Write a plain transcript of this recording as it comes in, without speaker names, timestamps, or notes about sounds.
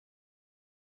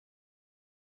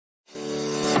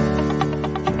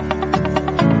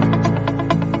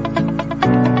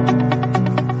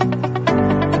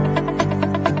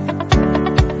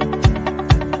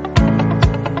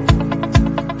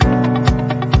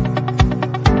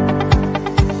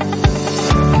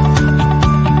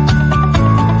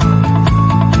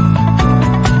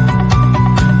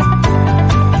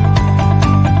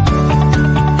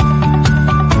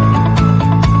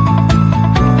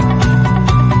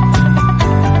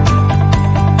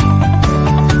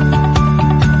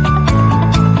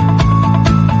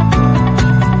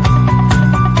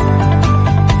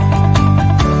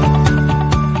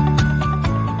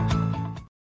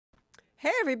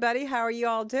How are you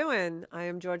all doing? I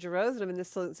am Georgia Rose, and I'm in the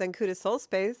Zenkuda Soul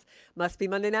Space. Must be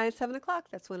Monday night at 7 o'clock.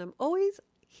 That's when I'm always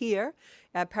here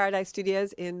at Paradise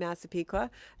Studios in Massapequa.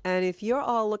 And if you're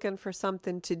all looking for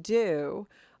something to do,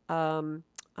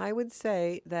 I would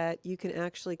say that you can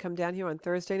actually come down here on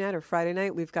Thursday night or Friday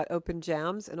night. We've got open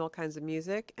jams and all kinds of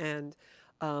music and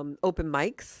open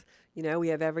mics. You know, we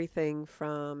have everything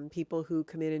from people who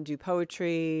come in and do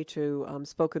poetry to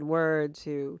spoken word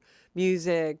to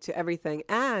music to everything.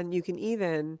 And you can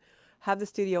even have the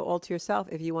studio all to yourself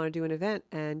if you want to do an event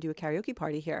and do a karaoke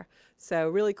party here. So,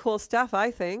 really cool stuff,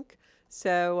 I think.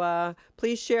 So,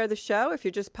 please share the show if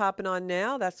you're just popping on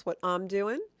now. That's what I'm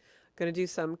doing. Going to do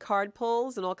some card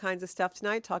pulls and all kinds of stuff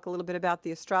tonight. Talk a little bit about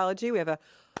the astrology. We have a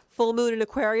full moon in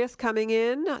Aquarius coming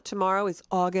in. Tomorrow is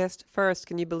August 1st.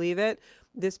 Can you believe it?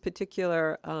 This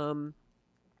particular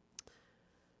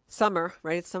summer,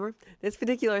 right? It's summer. This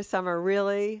particular summer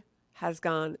really has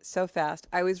gone so fast.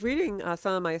 I was reading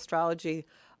some of my astrology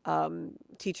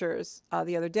teachers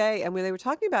the other day, and when they were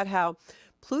talking about how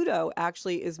Pluto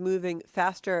actually is moving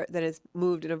faster than it's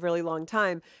moved in a really long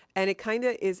time. And it kind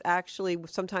of is actually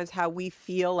sometimes how we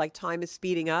feel like time is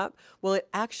speeding up. Well, it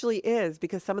actually is,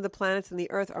 because some of the planets in the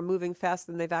Earth are moving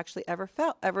faster than they've actually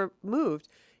ever moved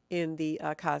in the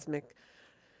cosmic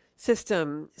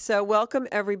system. So welcome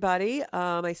everybody.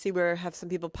 I see we have some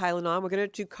people piling on. We're going to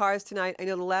do cards tonight. I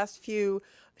know the last few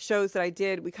shows that I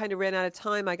did, we kind of ran out of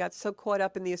time. I got so caught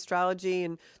up in the astrology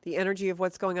and the energy of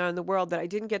what's going on in the world that I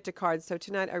didn't get to cards. So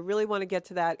tonight I really want to get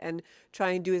to that and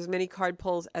try and do as many card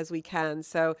pulls as we can.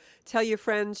 So tell your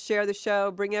friends, share the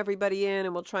show, bring everybody in,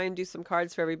 and we'll try and do some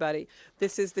cards for everybody.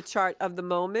 This is the chart of the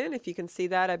moment. If you can see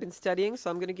that, I've been studying.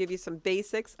 So I'm going to give you some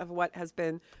basics of what has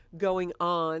been going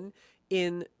on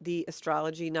in the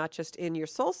astrology, not just in your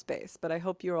soul space, but I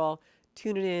hope you're all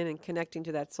tuning in and connecting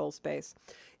to that soul space.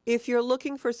 If you're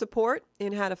looking for support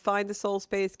in how to find the soul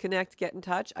space, connect, get in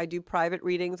touch, I do private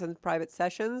readings and private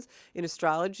sessions in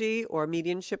astrology or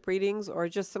mediumship readings or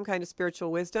just some kind of spiritual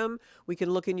wisdom. We can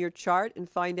look in your chart and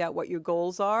find out what your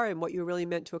goals are and what you're really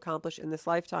meant to accomplish in this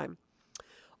lifetime.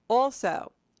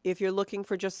 Also, if you're looking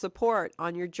for just support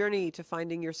on your journey to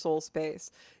finding your soul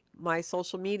space, my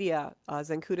social media,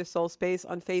 Zenkuda Soul Space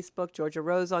on Facebook, Georgia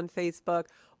Rose on Facebook,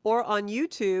 or on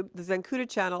YouTube. The Zenkuda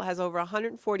channel has over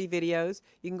 140 videos.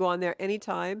 You can go on there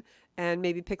anytime and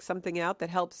maybe pick something out that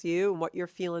helps you and what you're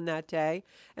feeling that day.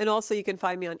 And also you can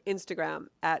find me on Instagram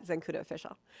at Zenkuda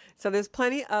Official. So there's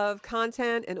plenty of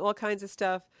content and all kinds of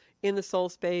stuff in the soul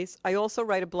space. I also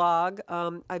write a blog.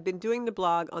 I've been doing the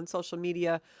blog on social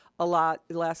media a lot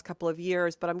the last couple of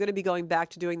years, but I'm going to be going back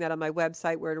to doing that on my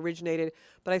website where it originated.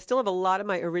 But I still have a lot of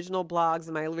my original blogs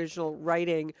and my original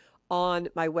writing on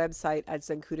my website at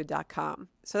zenkuda.com.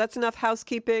 So that's enough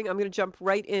housekeeping. I'm going to jump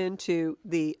right into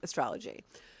the astrology.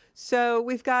 So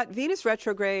we've got Venus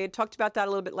retrograde. Talked about that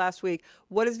a little bit last week.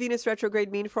 What does Venus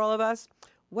retrograde mean for all of us?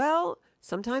 Well,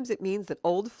 sometimes it means that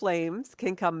old flames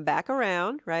can come back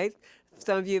around, right?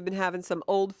 Some of you have been having some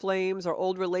old flames or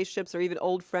old relationships or even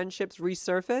old friendships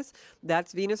resurface.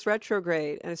 That's Venus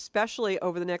retrograde. And especially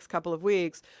over the next couple of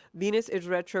weeks, Venus is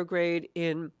retrograde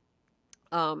in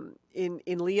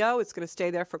Leo. It's going to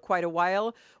stay there for quite a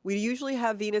while. We usually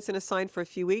have Venus in a sign for a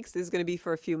few weeks. This is going to be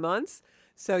for a few months.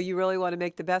 So you really want to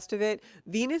make the best of it.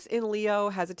 Venus in Leo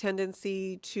has a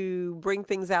tendency to bring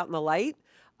things out in the light.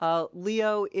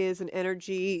 Leo is an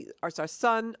energy, it's our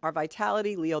sun, our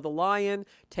vitality. Leo the lion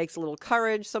takes a little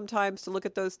courage sometimes to look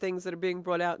at those things that are being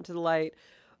brought out into the light.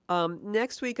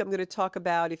 Next week, I'm going to talk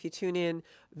about, if you tune in,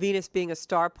 Venus being a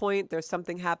star point. There's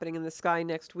something happening in the sky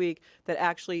next week that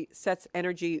actually sets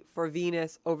energy for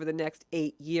Venus over the next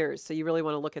 8 years. So you really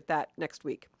want to look at that next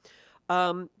week.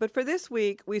 But for this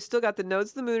week, we've still got the nodes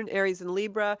of the moon in Aries and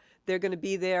Libra. They're going to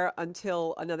be there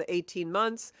until another 18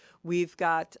 months. We've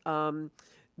got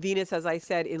Venus, as I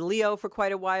said, in Leo for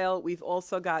quite a while. We've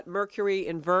also got Mercury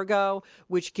in Virgo,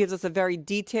 which gives us a very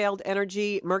detailed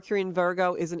energy. Mercury in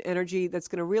Virgo is an energy that's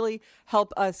going to really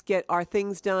help us get our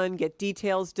things done, get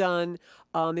details done.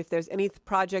 If there's any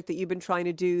project that you've been trying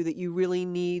to do that you really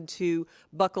need to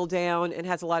buckle down and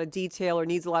has a lot of detail or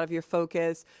needs a lot of your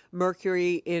focus,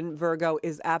 Mercury in Virgo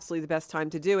is absolutely the best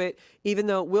time to do it. Even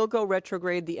though it will go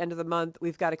retrograde the end of the month,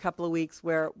 we've got a couple of weeks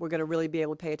where we're going to really be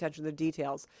able to pay attention to the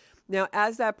details. Now,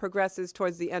 as that progresses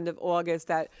towards the end of August,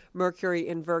 that Mercury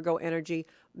in Virgo energy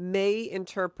may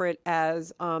interpret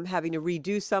as having to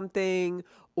redo something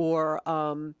or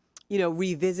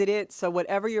revisit it. So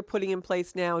whatever you're putting in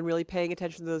place now and really paying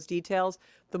attention to those details,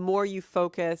 the more you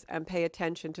focus and pay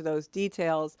attention to those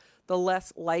details, the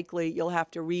less likely you'll have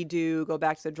to redo, go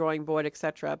back to the drawing board,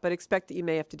 etc. But expect that you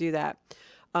may have to do that.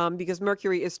 because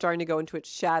Mercury is starting to go into its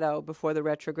shadow before the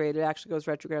retrograde. It actually goes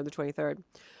retrograde on the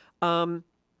 23rd.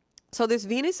 So this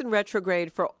Venus in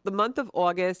retrograde for the month of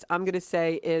August, I'm going to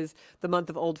say is the month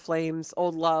of old flames,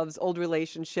 old loves, old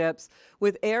relationships.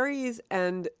 With Aries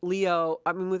and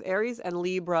with Aries and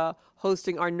Libra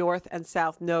hosting our north and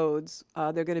south nodes,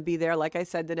 they're going to be there, like I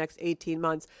said, the next 18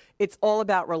 months. It's all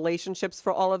about relationships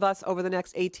for all of us over the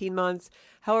next 18 months.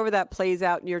 However that plays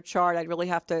out in your chart, I'd really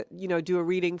have to, do a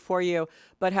reading for you.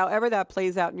 But however that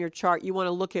plays out in your chart, you want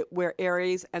to look at where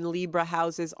Aries and Libra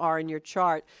houses are in your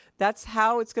chart. That's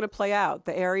how it's going to play out.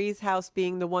 The Aries house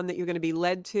being the one that you're going to be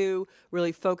led to,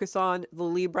 really focus on. The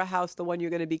Libra house, the one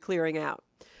you're going to be clearing out.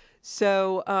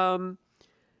 So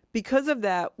because of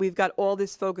that, we've got all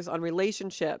this focus on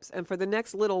relationships. And for the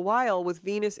next little while, with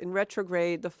Venus in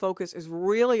retrograde, the focus is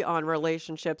really on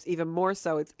relationships, even more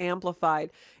so. It's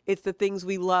amplified. It's the things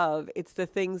we love. It's the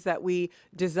things that we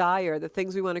desire, the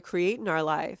things we want to create in our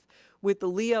life. With the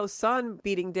Leo sun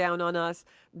beating down on us,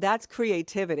 that's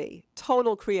creativity,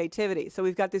 total creativity. So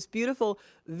we've got this beautiful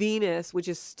Venus, which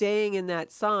is staying in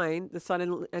that sign, the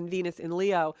sun and Venus in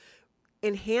Leo,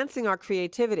 enhancing our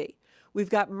creativity. We've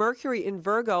got Mercury in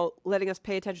Virgo letting us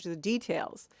pay attention to the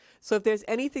details. So if there's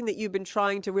anything that you've been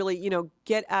trying to really,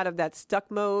 get out of that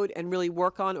stuck mode and really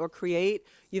work on or create,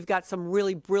 you've got some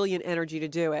really brilliant energy to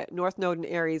do it. North Node in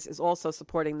Aries is also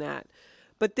supporting that.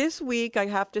 But this week, I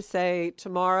have to say,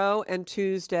 tomorrow and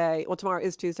Tuesday, well, tomorrow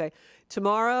is Tuesday.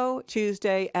 Tomorrow,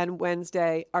 Tuesday, and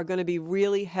Wednesday are going to be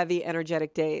really heavy,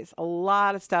 energetic days. A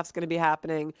lot of stuff's going to be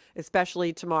happening,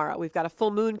 especially tomorrow. We've got a full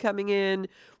moon coming in.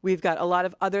 We've got a lot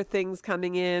of other things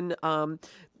coming in.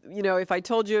 If I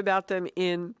told you about them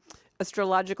in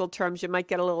astrological terms, you might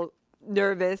get a little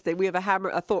nervous. We have a hammer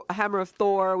of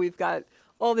Thor. We've got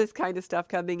all this kind of stuff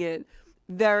coming in.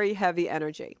 Very heavy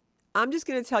energy. I'm just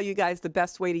going to tell you guys the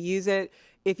best way to use it.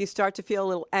 If you start to feel a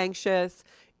little anxious,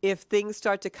 if things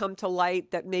start to come to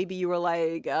light that maybe you were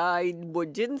like, I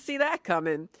didn't see that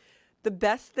coming. The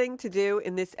best thing to do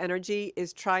in this energy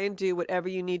is try and do whatever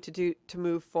you need to do to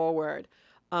move forward.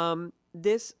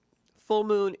 This full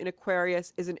moon in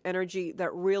Aquarius is an energy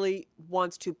that really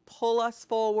wants to pull us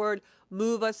forward,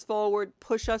 move us forward,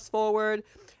 push us forward.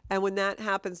 And when that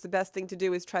happens, the best thing to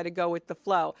do is try to go with the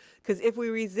flow. Because if we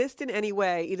resist in any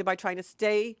way, either by trying to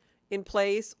stay in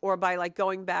place or by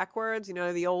going backwards,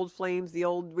 the old flames, the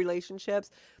old relationships,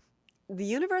 the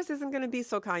universe isn't going to be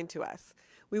so kind to us.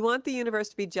 We want the universe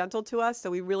to be gentle to us,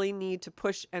 so we really need to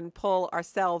push and pull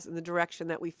ourselves in the direction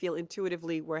that we feel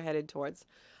intuitively we're headed towards.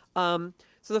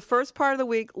 So the first part of the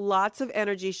week, lots of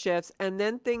energy shifts, and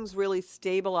then things really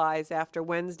stabilize after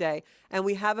Wednesday, and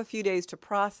we have a few days to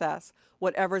process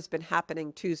whatever's been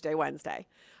happening Tuesday, Wednesday.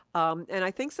 And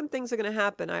I think some things are going to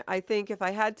happen. I think if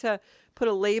I had to put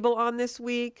a label on this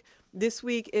week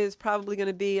is probably going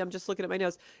to be, I'm just looking at my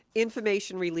notes,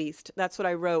 information released. That's what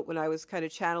I wrote when I was kind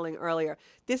of channeling earlier.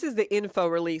 This is the info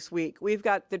release week. We've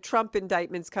got the Trump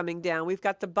indictments coming down. We've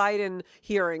got the Biden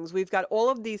hearings. We've got all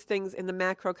of these things in the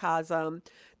macrocosm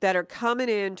that are coming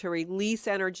in to release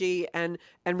energy and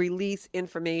release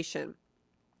information.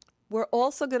 We're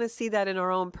also going to see that in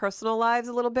our own personal lives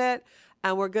a little bit,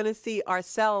 and we're going to see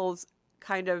ourselves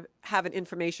kind of have an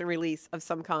information release of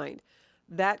some kind.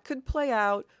 That could play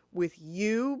out with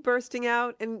you bursting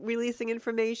out and releasing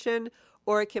information,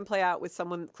 or it can play out with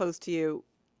someone close to you.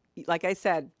 Like I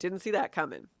said, didn't see that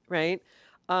coming, right?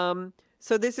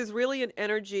 So this is really an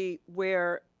energy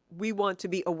where we want to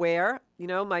be aware.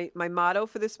 My motto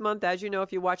for this month, as you know,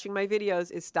 if you're watching my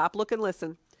videos, is stop, look, and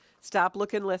listen. Stop,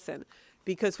 look, and listen.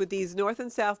 Because with these north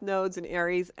and south nodes in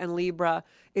Aries and Libra,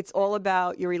 it's all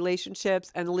about your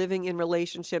relationships and living in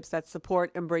relationships that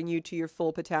support and bring you to your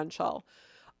full potential.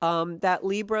 That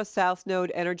Libra south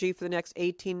node energy for the next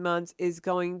 18 months is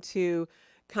going to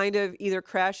kind of either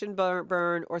crash and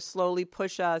burn or slowly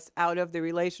push us out of the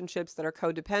relationships that are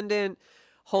codependent,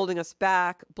 holding us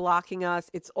back, blocking us.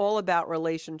 It's all about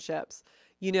relationships.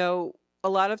 A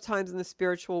lot of times in the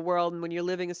spiritual world, and when you're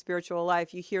living a spiritual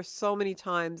life, you hear so many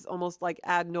times, almost like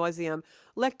ad nauseum,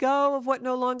 let go of what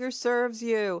no longer serves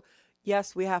you.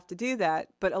 Yes, we have to do that.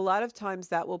 But a lot of times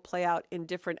that will play out in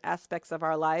different aspects of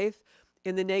our life.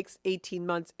 In the next 18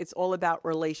 months, it's all about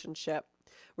relationship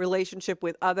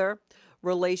with other,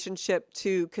 relationship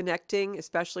to connecting,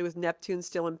 especially with Neptune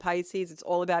still in Pisces. It's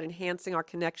all about enhancing our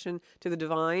connection to the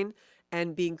divine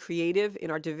and being creative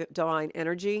in our divine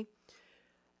energy.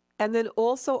 And then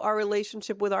also our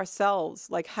relationship with ourselves.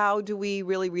 Like, how do we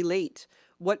really relate?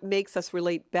 What makes us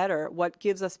relate better? What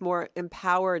gives us more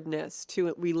empoweredness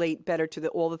to relate better to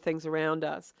all the things around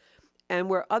us? And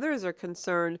where others are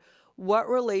concerned, what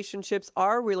relationships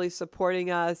are really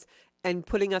supporting us and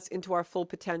putting us into our full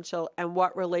potential, and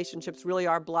what relationships really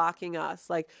are blocking us.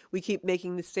 Like we keep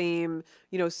making the same,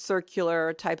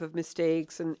 circular type of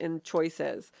mistakes and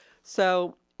choices.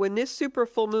 So when this super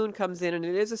full moon comes in, and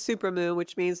it is a super moon,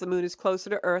 which means the moon is closer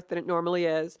to Earth than it normally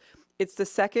is, it's the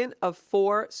second of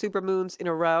 4 super moons in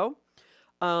a row.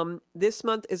 This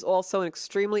month is also an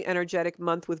extremely energetic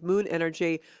month with moon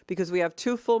energy because we have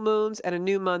 2 full moons and a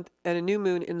new month and a new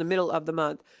moon in the middle of the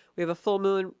month. We have a full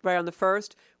moon right on the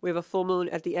first, we have a full moon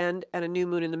at the end, and a new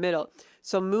moon in the middle.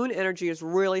 So moon energy is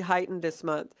really heightened this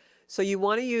month. So you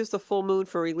want to use the full moon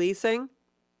for releasing.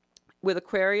 With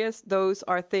Aquarius, those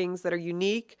are things that are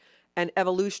unique and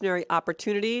evolutionary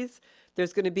opportunities.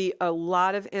 There's going to be a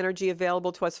lot of energy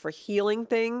available to us for healing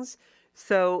things.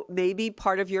 So maybe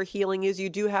part of your healing is you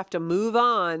do have to move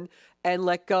on and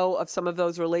let go of some of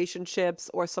those relationships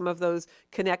or some of those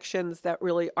connections that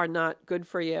really are not good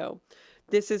for you.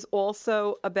 This is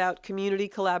also about community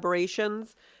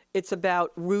collaborations. It's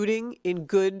about rooting in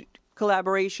good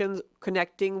collaborations,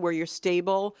 connecting where you're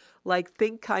stable. Like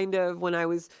think kind of when I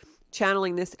was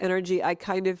channeling this energy, I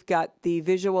kind of got the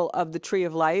visual of the tree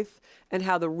of life and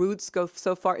how the roots go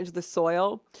so far into the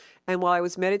soil. And while I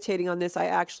was meditating on this, I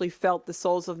actually felt the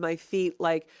soles of my feet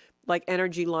like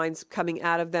energy lines coming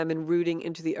out of them and rooting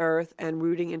into the earth and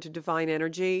rooting into divine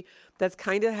energy. That's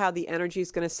kind of how the energy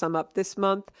is going to sum up this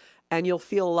month. And you'll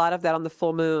feel a lot of that on the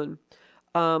full moon.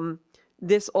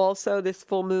 This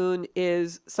full moon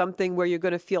is something where you're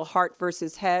going to feel heart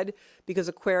versus head, because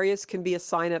Aquarius can be a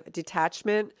sign of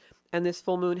detachment. And this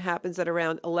full moon happens at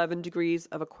around 11 degrees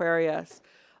of Aquarius.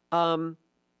 So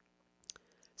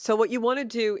what you want to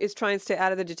do is try and stay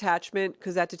out of the detachment,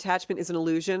 because that detachment is an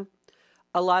illusion.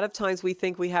 A lot of times we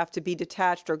think we have to be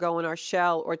detached or go in our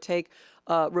shell or take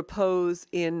repose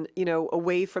in,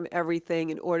 away from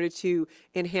everything in order to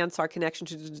enhance our connection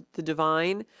to the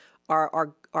divine,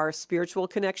 our spiritual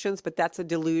connections, but that's a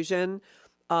delusion.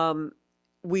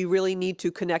 We really need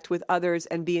to connect with others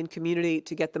and be in community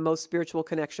to get the most spiritual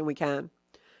connection we can.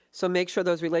 So make sure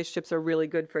those relationships are really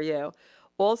good for you.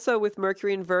 Also, with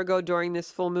Mercury in Virgo during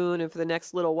this full moon and for the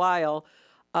next little while,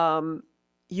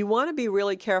 you want to be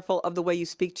really careful of the way you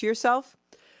speak to yourself.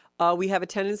 We have a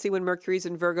tendency when Mercury's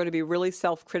in Virgo to be really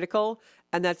self-critical,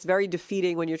 and that's very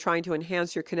defeating when you're trying to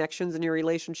enhance your connections and your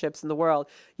relationships in the world.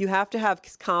 You have to have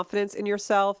confidence in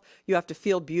yourself. You have to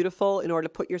feel beautiful in order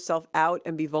to put yourself out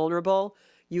and be vulnerable.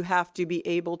 You have to be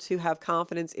able to have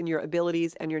confidence in your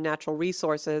abilities and your natural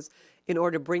resources in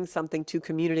order to bring something to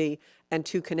community and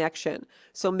to connection.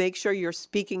 So make sure you're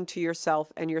speaking to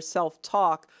yourself, and your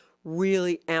self-talk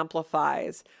really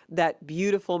amplifies that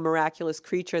beautiful, miraculous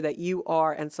creature that you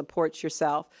are and supports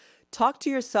yourself. Talk to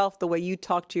yourself the way you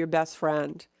talk to your best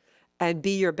friend, and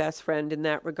be your best friend in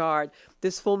that regard.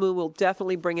 This full moon will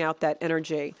definitely bring out that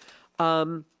energy.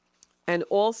 And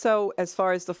also, as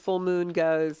far as the full moon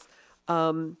goes,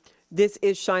 this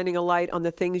is shining a light on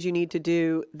the things you need to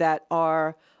do that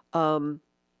are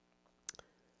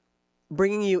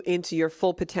bringing you into your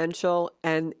full potential,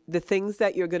 and the things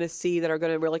that you're going to see that are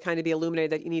going to really kind of be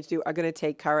illuminated that you need to do are going to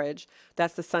take courage.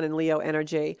 That's the Sun and Leo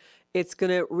energy. It's going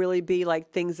to really be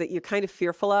like things that you're kind of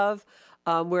fearful of.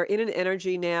 We're in an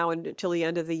energy now until the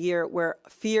end of the year where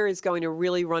fear is going to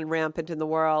really run rampant in the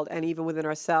world and even within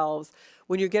ourselves.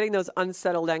 When you're getting those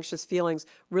unsettled, anxious feelings,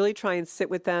 really try and sit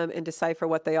with them and decipher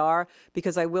what they are,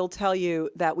 because I will tell you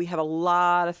that we have a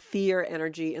lot of fear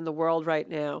energy in the world right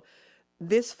now.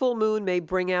 This full moon may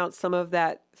bring out some of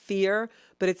that fear,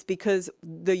 but it's because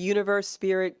the universe,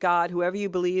 spirit, God, whoever you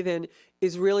believe in,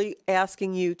 is really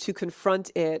asking you to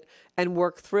confront it and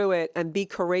work through it and be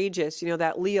courageous.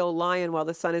 That Leo lion while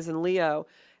the sun is in Leo,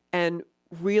 and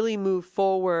really move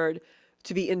forward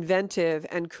to be inventive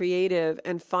and creative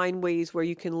and find ways where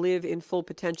you can live in full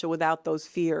potential without those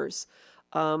fears.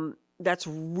 That's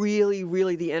really,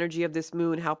 really the energy of this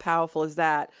moon. How powerful is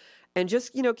that? And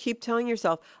just, keep telling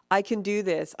yourself, I can do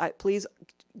this. Please,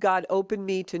 God, open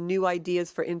me to new ideas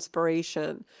for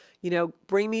inspiration.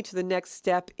 Bring me to the next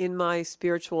step in my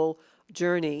spiritual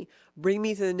journey. Bring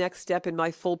me to the next step in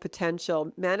my full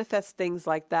potential. Manifest things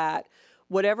like that.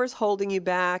 Whatever's holding you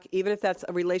back, even if that's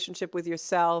a relationship with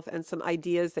yourself and some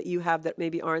ideas that you have that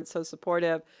maybe aren't so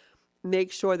supportive,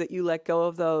 make sure that you let go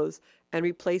of those and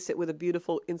replace it with a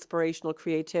beautiful, inspirational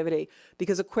creativity.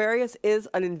 Because Aquarius is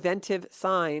an inventive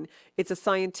sign. It's a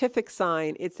scientific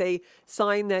sign. It's a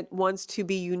sign that wants to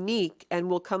be unique and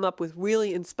will come up with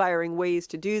really inspiring ways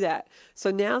to do that.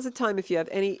 So now's the time, if you have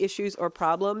any issues or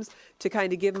problems, to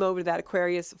kind of give them over to that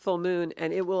Aquarius full moon,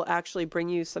 and it will actually bring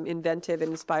you some inventive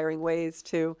and inspiring ways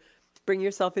to bring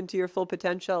yourself into your full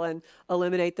potential and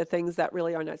eliminate the things that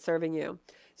really are not serving you.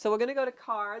 So we're going to go to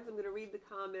cards. I'm going to read the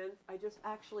comments. I just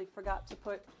actually forgot to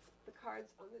put the cards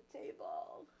on the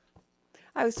table.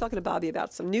 I was talking to Bobby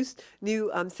about some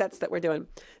new sets that we're doing.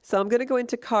 So I'm going to go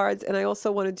into cards, and I also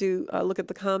want to do look at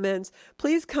the comments.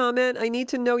 Please comment. I need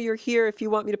to know you're here if you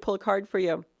want me to pull a card for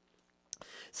you.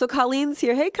 So Colleen's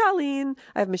here. Hey, Colleen.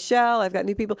 I have Michelle. I've got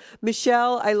new people.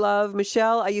 Michelle, I love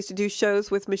Michelle. I used to do shows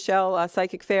with Michelle,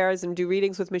 psychic fairs, and do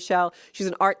readings with Michelle. She's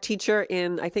an art teacher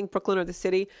in, I think, Brooklyn or the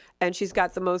city, and she's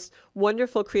got the most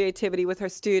wonderful creativity with her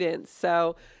students.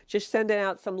 So just sending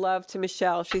out some love to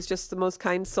Michelle. She's just the most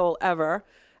kind soul ever.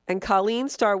 And Colleen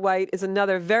Star White is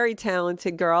another very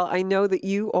talented girl. I know that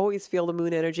you always feel the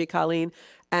moon energy, Colleen.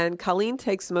 And Colleen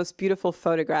takes the most beautiful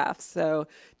photographs. So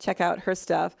check out her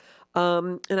stuff.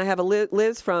 And I have a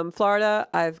Liz from Florida.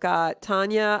 I've got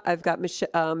Tanya. I've got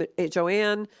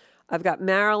Joanne. I've got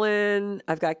Marilyn.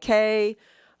 I've got Kay.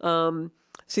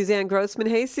 Suzanne Grossman.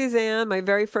 Hey, Suzanne. My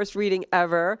very first reading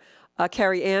ever.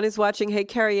 Carrie Ann is watching. Hey,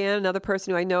 Carrie Ann, another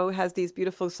person who I know has these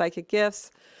beautiful psychic gifts.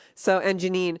 So, and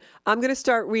Janine. I'm going to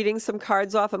start reading some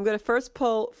cards off. I'm going to first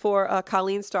pull for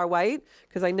Colleen Star White,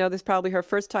 because I know this is probably her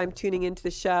first time tuning into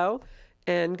the show.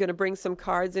 And going to bring some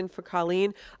cards in for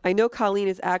Colleen. I know Colleen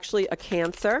is actually a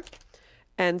Cancer.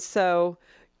 And so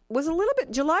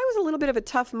July was a little bit of a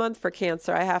tough month for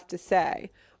Cancer, I have to say.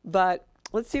 But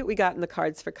let's see what we got in the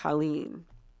cards for Colleen.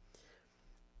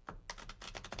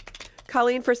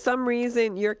 Colleen, for some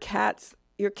reason, your cat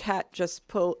just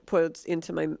puts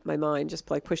into my mind,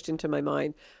 just like pushed into my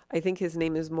mind. I think his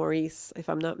name is Maurice, if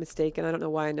I'm not mistaken. I don't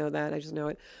know why I know that. I just know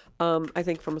it. I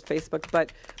think from Facebook.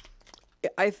 But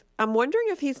I'm wondering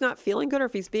if he's not feeling good or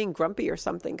if he's being grumpy or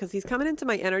something, because he's coming into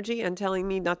my energy and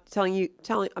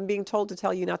I'm being told to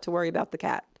tell you not to worry about the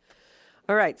cat.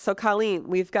 All right. So Colleen,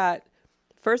 we've got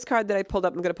first card that I pulled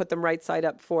up. I'm going to put them right side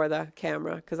up for the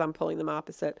camera because I'm pulling them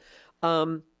opposite.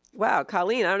 Wow,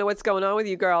 Colleen, I don't know what's going on with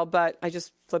you, girl, but I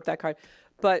just flipped that card.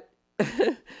 But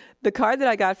the card that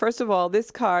I got, first of all,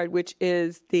 this card, which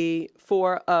is the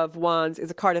Four of Wands, is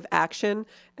a card of action.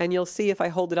 And you'll see if I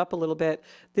hold it up a little bit.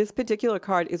 This particular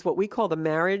card is what we call the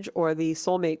marriage or the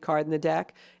soulmate card in the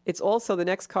deck. It's also the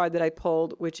next card that I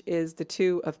pulled, which is the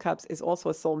Two of Cups, is also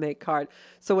a soulmate card.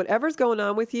 So whatever's going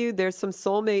on with you, there's some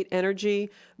soulmate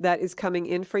energy that is coming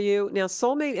in for you. Now,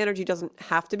 soulmate energy doesn't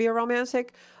have to be a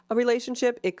romantic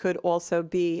relationship. It could also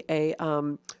be a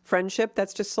friendship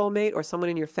that's just soulmate, or someone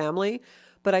in your family.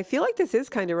 But I feel like this is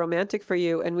kind of romantic for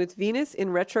you. And with Venus in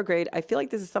retrograde, I feel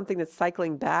like this is something that's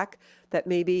cycling back that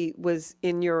maybe was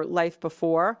in your life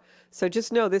before. So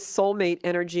just know this soulmate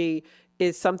energy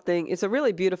is something, it's a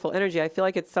really beautiful energy. I feel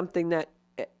like it's something that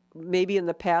maybe in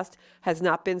the past has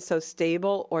not been so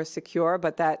stable or secure,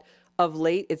 but that of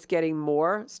late it's getting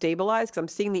more stabilized, because I'm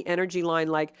seeing the energy line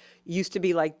like used to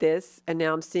be like this, and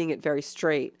now I'm seeing it very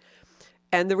straight.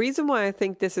 And the reason why I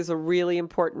think this is a really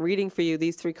important reading for you,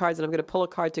 these three cards, and I'm going to pull a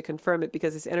card to confirm it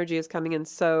because this energy is coming in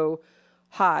so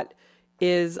hot,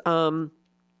 is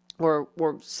or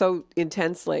so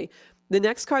intensely. The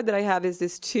next card that I have is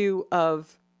this Two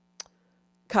of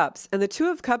Cups. And the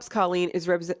Two of Cups, Colleen, is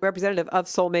representative of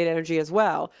soulmate energy as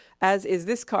well, as is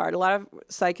this card. A lot of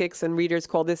psychics and readers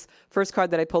call this first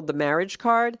card that I pulled the marriage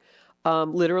card.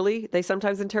 Literally, they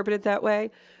sometimes interpret it that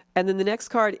way. And then the next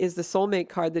card is the soulmate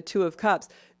card, the Two of Cups.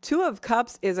 Two of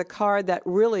Cups is a card that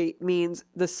really means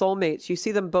the soulmates. You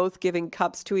see them both giving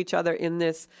cups to each other in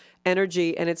this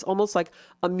energy, and it's almost like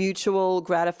a mutual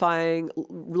gratifying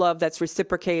love that's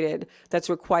reciprocated, that's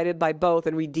requited by both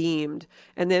and redeemed.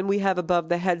 And then we have above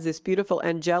the heads this beautiful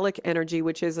angelic energy,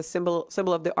 which is a symbol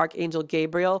of the Archangel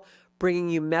Gabriel bringing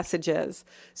you messages.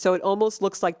 So it almost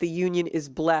looks like the union is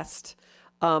blessed.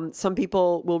 Some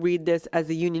people will read this as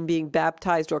the union being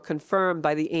baptized or confirmed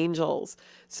by the angels.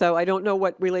 So I don't know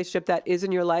what relationship that is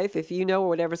in your life. If you know, or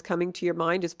whatever's coming to your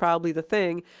mind is probably the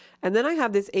thing. And then I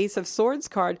have this Ace of Swords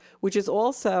card, which is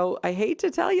also, I hate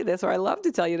to tell you this, or I love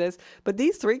to tell you this, but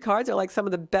these three cards are like some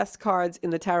of the best cards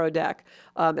in the tarot deck,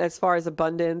 as far as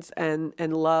abundance and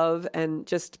love and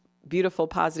just beautiful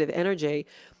positive energy.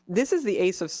 This is the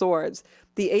Ace of Swords.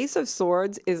 The Ace of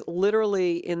Swords is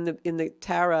literally in the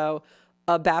tarot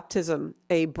a baptism,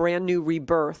 a brand new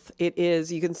rebirth. It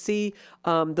is, you can see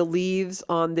the leaves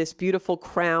on this beautiful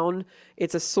crown.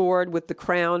 It's a sword with the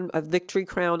crown, a victory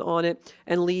crown on it,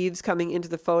 and leaves coming into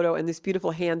the photo, and this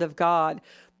beautiful hand of God.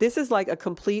 This is like a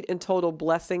complete and total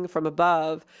blessing from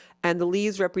above, and the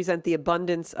leaves represent the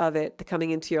abundance of it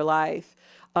coming into your life.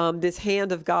 This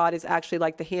hand of God is actually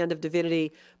like the hand of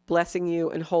divinity blessing you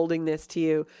and holding this to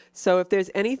you. So if there's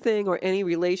anything or any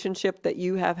relationship that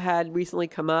you have had recently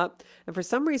come up, and for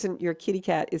some reason your kitty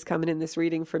cat is coming in this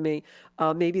reading for me,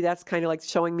 maybe that's kind of like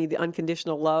showing me the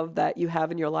unconditional love that you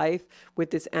have in your life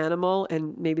with this animal,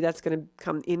 and maybe that's going to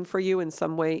come in for you in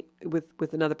some way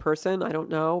with another person. I don't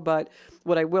know, but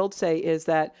what I will say is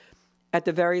that at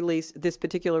the very least, this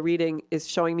particular reading is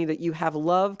showing me that you have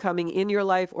love coming in your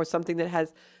life, or something that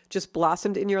has just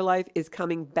blossomed in your life is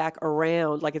coming back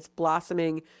around, like it's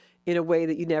blossoming in a way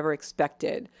that you never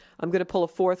expected. I'm going to pull a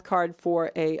fourth card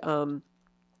for a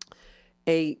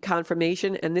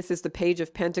confirmation, and this is the Page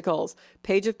of Pentacles.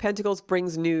 Page of Pentacles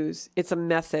brings news. It's a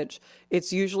message.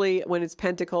 It's usually, when it's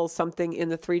Pentacles, something in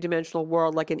the three-dimensional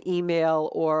world, like an email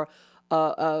or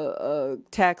a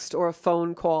text or a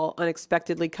phone call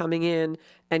unexpectedly coming in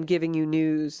and giving you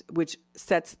news, which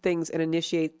sets things and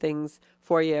initiate things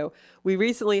for you. We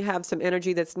recently have some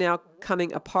energy that's now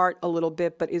coming apart a little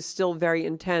bit, but is still very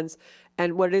intense.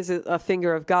 And what it is a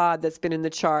finger of God that's been in the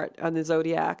chart on the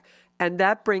zodiac. And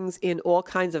that brings in all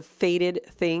kinds of fated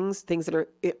things that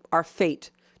are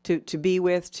fate. To be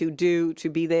with, to do, to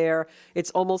be there.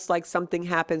 It's almost like something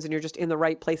happens and you're just in the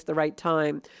right place at the right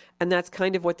time. And that's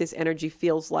kind of what this energy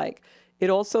feels like.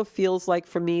 It also feels like,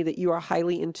 for me, that you are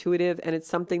highly intuitive, and it's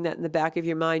something that in the back of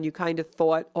your mind you kind of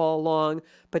thought all along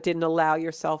but didn't allow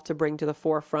yourself to bring to the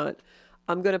forefront.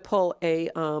 I'm going to pull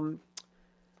a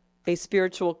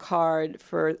spiritual card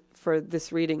for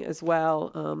this reading as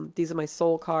well. These are my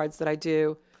soul cards that I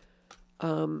do.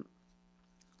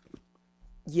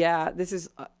 Yeah, this is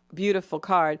a beautiful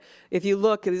card. If you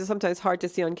look, this is sometimes hard to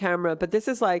see on camera, but this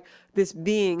is like this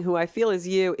being who I feel is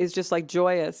you, is just like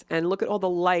joyous. And look at all the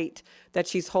light that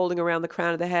she's holding around the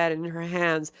crown of the head and in her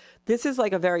hands. This is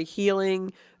like a very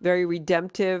healing, very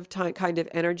redemptive kind of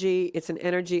energy. It's an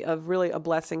energy of really a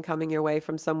blessing coming your way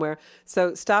from somewhere.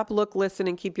 So stop, look, listen,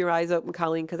 and keep your eyes open,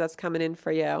 Colleen, because that's coming in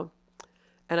for you.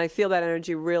 And I feel that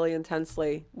energy really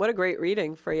intensely. What a great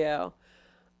reading for you.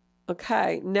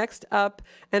 Okay, next up,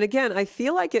 and again, I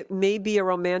feel like it may be a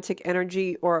romantic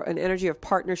energy or an energy of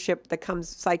partnership that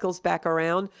cycles back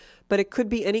around, but it could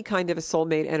be any kind of a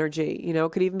soulmate energy. You know,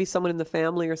 it could even be someone in the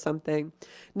family or something.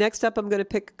 Next up, I'm going to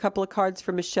pick a couple of cards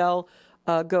for Michelle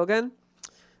Gauguin.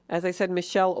 As I said,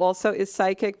 Michelle also is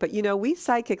psychic, but you know, we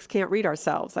psychics can't read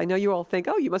ourselves. I know you all think,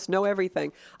 oh, you must know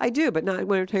everything. I do, but not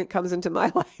when it comes into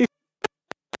my life.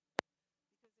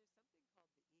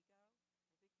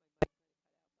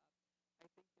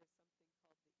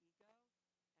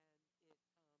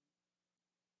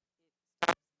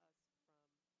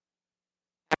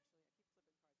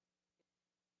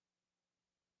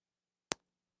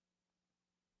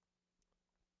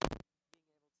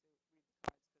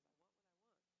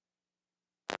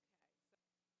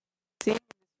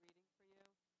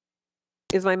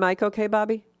 Is my mic okay,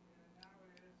 Bobby?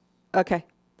 Okay.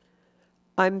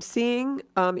 I'm seeing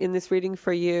in this reading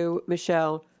for you,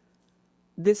 Michelle,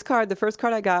 this card, the first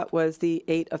card I got was the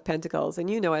Eight of Pentacles. And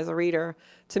you know, as a reader,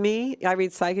 to me, I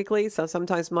read psychically, so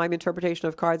sometimes my interpretation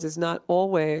of cards is not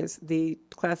always the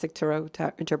classic tarot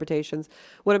interpretations.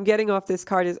 What I'm getting off this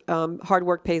card is hard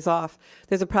work pays off.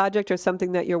 There's a project or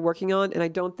something that you're working on, and I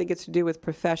don't think it's to do with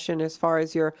profession as far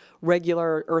as your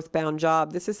regular earthbound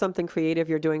job. This is something creative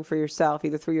you're doing for yourself,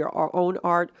 either through your own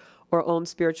art or own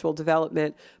spiritual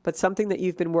development, but something that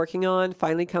you've been working on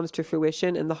finally comes to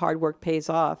fruition and the hard work pays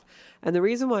off. And the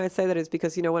reason why I say that is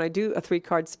because, you know, when I do a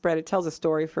 3-card spread, it tells a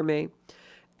story for me.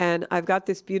 And I've got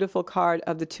this beautiful card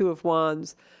of the Two of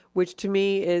Wands, which to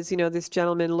me is, you know, this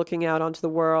gentleman looking out onto the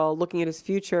world, looking at his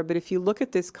future. But if you look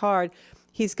at this card,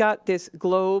 he's got this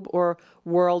globe or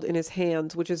world in his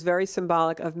hands, which is very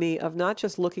symbolic of me, of not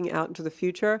just looking out into the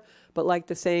future, but like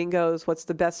the saying goes, what's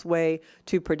the best way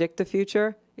to predict the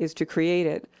future is to create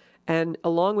it. And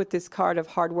along with this card of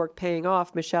hard work paying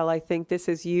off, Michelle, I think this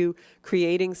is you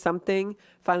creating something,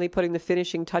 finally putting the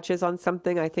finishing touches on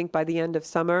something, I think by the end of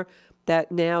summer,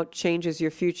 that now changes your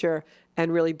future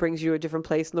and really brings you to a different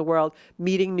place in the world.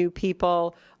 Meeting new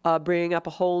people, bringing up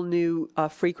a whole new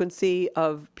frequency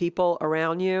of people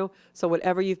around you. So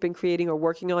whatever you've been creating or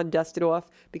working on, dust it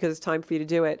off because it's time for you to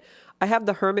do it. I have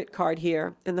the Hermit card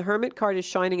here, and the Hermit card is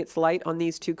shining its light on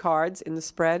these 2 cards in the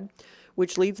spread,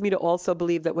 which leads me to also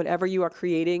believe that whatever you are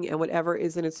creating and whatever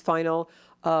is in its final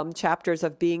chapters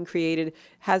of being created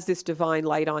has this divine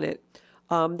light on it.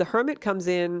 The Hermit comes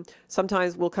in,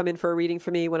 sometimes will come in for a reading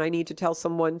for me when I need to tell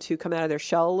someone to come out of their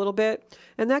shell a little bit.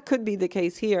 And that could be the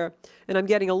case here. And I'm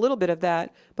getting a little bit of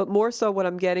that. But more so what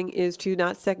I'm getting is to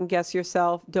not second guess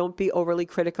yourself. Don't be overly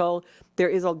critical. There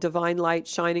is a divine light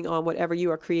shining on whatever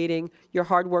you are creating. Your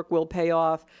hard work will pay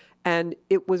off. And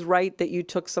it was right that you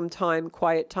took some time,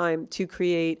 quiet time, to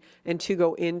create and to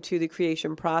go into the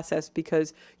creation process,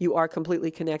 because you are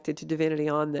completely connected to divinity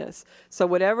on this. So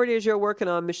whatever it is you're working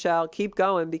on, Michelle, keep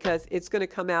going, because it's going to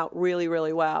come out really,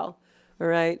 really well. All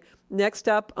right. Next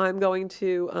up, I'm going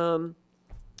to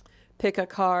pick a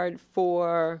card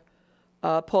for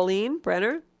Pauline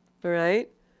Brenner. All right.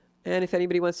 And if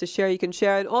anybody wants to share, you can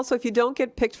share. And also, if you don't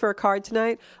get picked for a card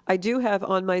tonight, I do have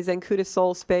on my Zenkuda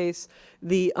Soul Space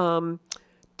the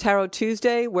Tarot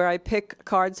Tuesday, where I pick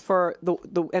cards for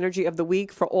the energy of the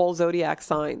week for all zodiac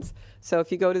signs. So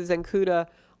if you go to Zenkuda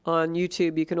on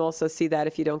YouTube, you can also see that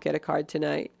if you don't get a card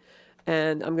tonight.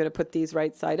 And I'm going to put these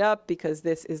right side up, because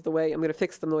this is the way I'm going to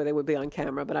fix them the way they would be on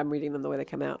camera, but I'm reading them the way they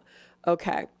come out.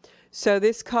 Okay. So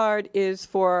this card is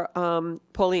for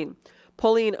Pauline.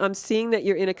 Pauline, I'm seeing that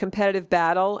you're in a competitive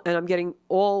battle, and I'm getting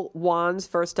all wands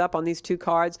first up on these two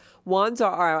cards. Wands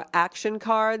are our action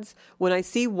cards. When I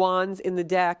see wands in the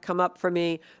deck come up for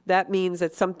me, that means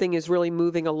that something is really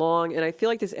moving along, and I feel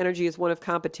like this energy is one of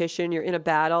competition. You're in a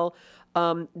battle.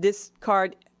 This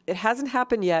card, it hasn't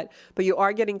happened yet, but you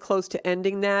are getting close to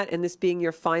ending that, and this being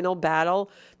your final battle.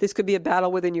 This could be a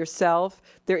battle within yourself.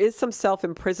 There is some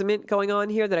self-imprisonment going on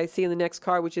here that I see in the next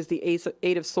card, which is the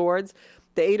Eight of Swords.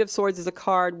 The Eight of Swords is a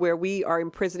card where we are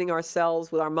imprisoning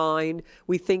ourselves with our mind.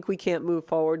 We think we can't move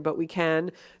forward, but we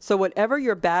can. So whatever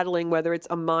you're battling, whether it's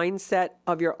a mindset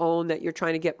of your own that you're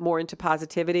trying to get more into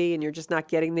positivity and you're just not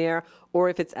getting there, or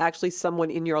if it's actually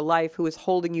someone in your life who is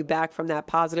holding you back from that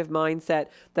positive mindset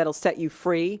that'll set you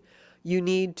free, you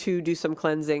need to do some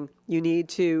cleansing. You need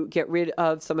to get rid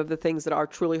of some of the things that are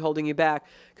truly holding you back.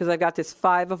 Because I've got this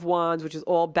Five of Wands, which is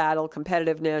all battle,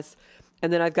 competitiveness.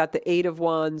 And then I've got the Eight of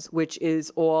Wands, which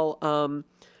is all,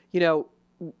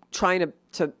 trying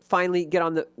to finally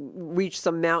reach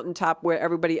some mountaintop where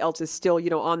everybody else is still,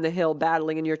 on the hill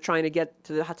battling, and you're trying to get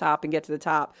to the top and get to the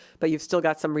top, but you've still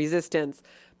got some resistance,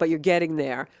 but you're getting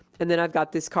there. And then I've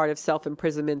got this card of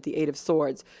self-imprisonment, the Eight of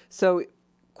Swords. So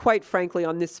quite frankly,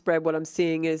 on this spread, what I'm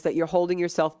seeing is that you're holding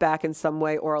yourself back in some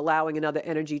way, or allowing another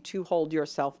energy to hold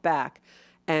yourself back.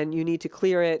 And you need to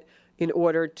clear it in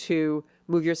order to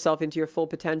move yourself into your full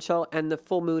potential, and the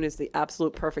full moon is the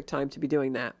absolute perfect time to be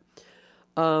doing that.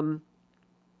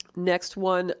 Next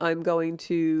one I'm going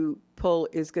to pull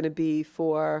is going to be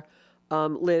for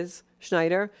Liz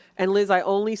Schneider. And Liz, I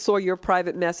only saw your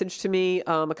private message to me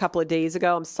a couple of days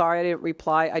ago. I'm sorry I didn't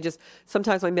reply.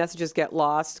 Sometimes my messages get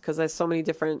lost because there's so many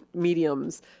different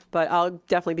mediums, but I'll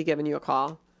definitely be giving you a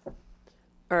call.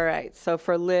 All right, so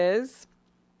for Liz,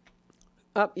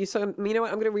 you know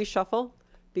what? I'm going to reshuffle,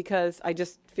 because I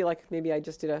just feel like maybe I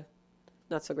just did a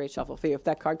not so great shuffle for you. If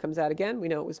that card comes out again, we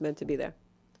know it was meant to be there.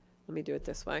 Let me do it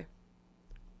this way.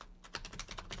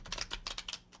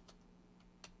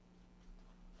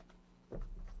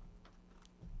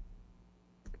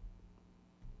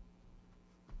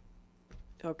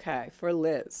 Okay, for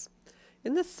Liz,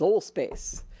 in the soul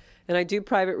space. And I do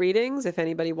private readings if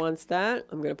anybody wants that.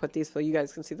 I'm going to put these so you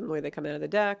guys can see them the way they come out of the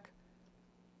deck.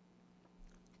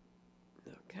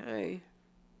 Okay.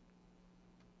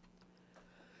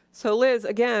 So Liz,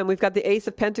 again, we've got the Ace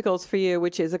of Pentacles for you,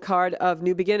 which is a card of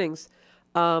new beginnings.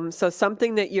 So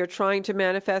something that you're trying to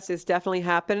manifest is definitely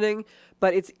happening,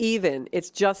 but it's even,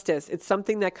 it's justice. It's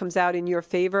something that comes out in your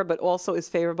favor, but also is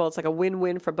favorable. It's like a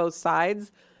win-win for both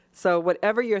sides. So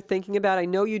whatever you're thinking about, I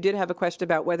know you did have a question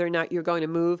about whether or not you're going to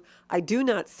move. I do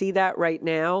not see that right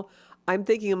now. I'm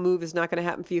thinking a move is not going to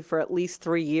happen for you for at least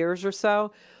 3 years or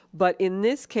so. But in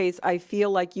this case, I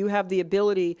feel like you have the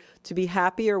ability to be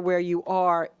happier where you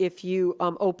are if you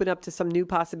open up to some new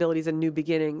possibilities and new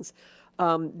beginnings.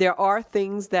 There are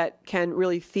things that can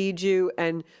really feed you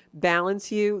and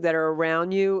balance you that are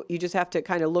around you. You just have to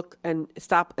kind of look and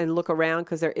stop and look around,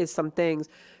 because there is some things.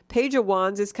 Page of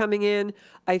Wands is coming in.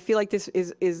 I feel like this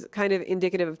is kind of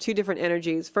indicative of two different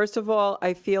energies. First of all,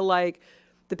 I feel like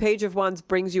the Page of Wands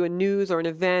brings you a news or an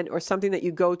event or something that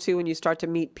you go to and you start to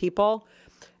meet people.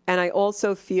 And I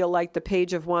also feel like the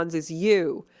Page of Wands is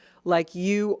you. Like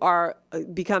you are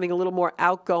becoming a little more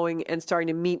outgoing and starting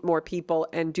to meet more people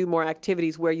and do more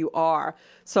activities where you are.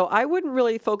 So I wouldn't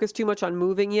really focus too much on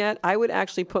moving yet. I would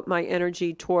actually put my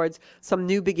energy towards some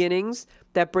new beginnings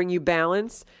that bring you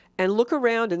balance, and look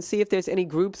around and see if there's any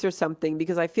groups or something,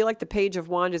 because I feel like the Page of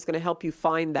Wands is going to help you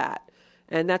find that.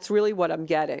 And that's really what I'm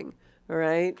getting. All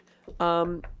right.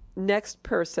 Next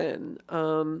person.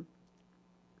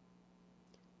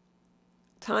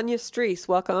 Tanya Streese,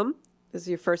 welcome. This is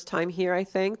your first time here, I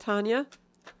think, Tanya.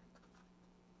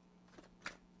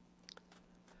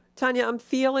 Tanya, I'm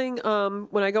feeling,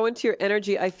 when I go into your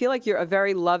energy, I feel like you're a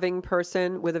very loving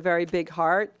person with a very big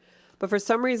heart, but for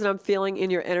some reason I'm feeling in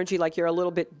your energy like you're a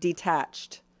little bit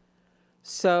detached.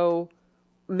 So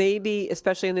maybe,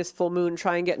 especially in this full moon,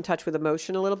 try and get in touch with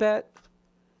emotion a little bit,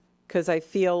 because I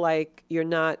feel like you're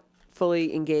not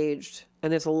fully engaged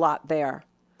and there's a lot there,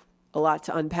 a lot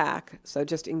to unpack. So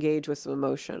just engage with some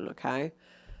emotion, okay?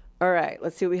 All right,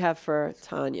 let's see what we have for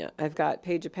Tanya. I've got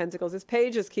Page of Pentacles. These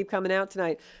pages keep coming out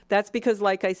tonight. That's because,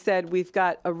 like I said, we've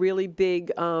got a really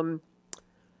big, I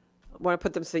want to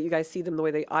put them so that you guys see them the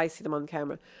way I see them on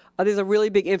camera. There's a really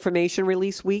big information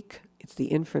release week. It's the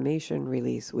information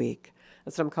release week.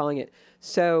 That's what I'm calling it.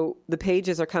 So the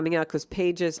pages are coming out because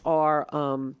pages are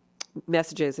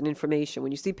messages and information.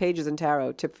 When you see pages in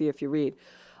tarot, tip for you if you read.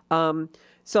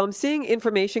 So I'm seeing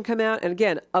information come out, and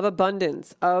again, of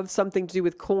abundance, of something to do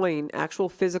with coin, actual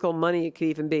physical money it could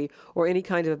even be, or any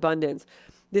kind of abundance.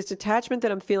 This detachment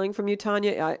that I'm feeling from you,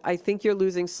 Tanya, I think you're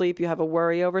losing sleep. You have a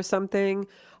worry over something.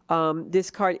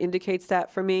 This card indicates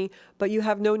that for me, but you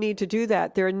have no need to do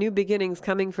that. There are new beginnings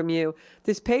coming from you.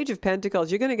 This Page of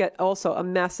Pentacles, you're going to get also a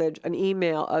message, an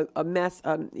email, a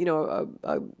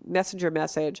messenger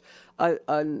message,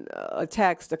 a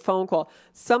text, a phone call.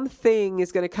 Something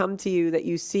is going to come to you that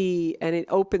you see, and it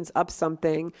opens up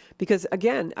something. Because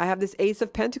again, I have this Ace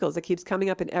of Pentacles that keeps coming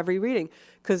up in every reading,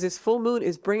 because this full moon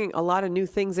is bringing a lot of new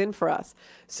things in for us.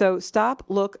 So stop,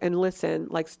 look, and listen.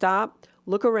 Like stop.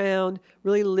 Look around,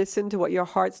 really listen to what your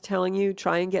heart's telling you.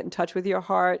 Try and get in touch with your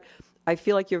heart. I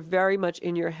feel like you're very much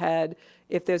in your head.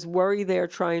 If there's worry there,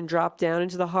 try and drop down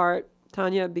into the heart,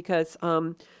 Tanya, because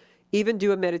even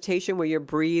do a meditation where you're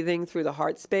breathing through the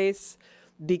heart space,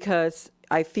 because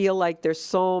I feel like there's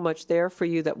so much there for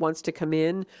you that wants to come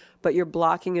in, but you're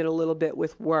blocking it a little bit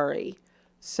with worry.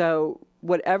 So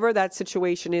whatever that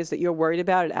situation is that you're worried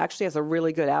about, it actually has a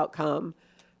really good outcome,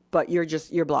 but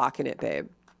you're blocking it, babe.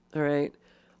 All right.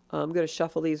 I'm going to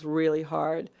shuffle these really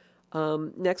hard.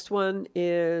 Next one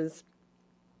is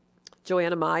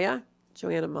Joanna Maya.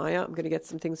 Joanna Maya. I'm going to get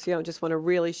some things for you. I just want to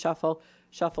really shuffle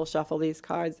these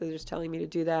cards. They're just telling me to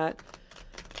do that.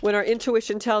 When our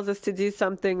intuition tells us to do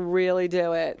something, really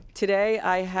do it. Today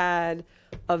I had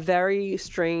a very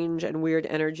strange and weird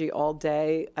energy all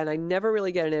day, and I never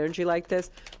really get an energy like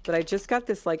this, but I just got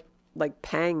this like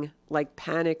pang, like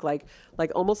panic, like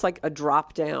almost like a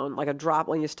drop down, like a drop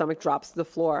when your stomach drops to the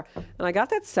floor. And I got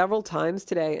that several times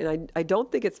today. And I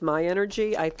don't think it's my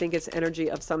energy. I think it's energy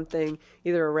of something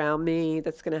either around me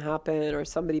that's going to happen or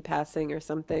somebody passing or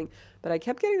something. But I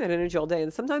kept getting that energy all day.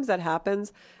 And sometimes that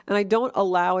happens and I don't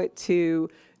allow it to,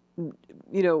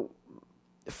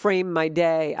 frame my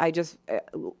day. I just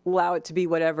allow it to be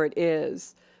whatever it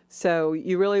is. So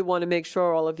you really want to make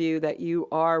sure, all of you, that you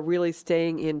are really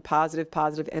staying in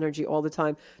positive energy all the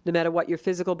time, no matter what your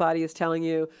physical body is telling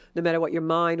you, no matter what your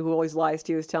mind, who always lies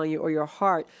to you, is telling you, or your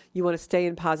heart. You want to stay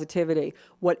in positivity.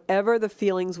 Whatever the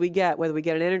feelings we get, whether we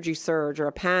get an energy surge or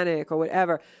a panic or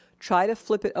whatever, try to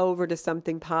flip it over to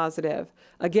something positive.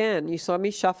 Again, you saw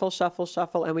me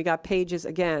shuffle, and we got pages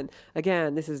again.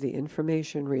 Again, this is the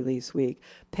information release week.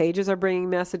 Pages are bringing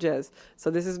messages.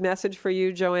 So this is message for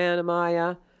you, Joanna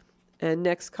Maya. And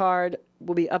next card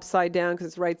will be upside down because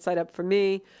it's right side up for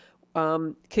me.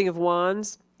 King of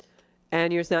Wands.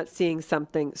 And you're not seeing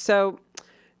something. So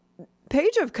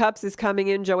Page of Cups is coming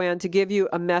in, Joanne, to give you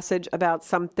a message about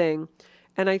something.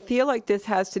 And I feel like this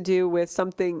has to do with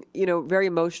something, very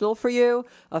emotional for you.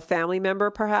 A family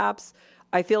member, perhaps.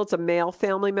 I feel it's a male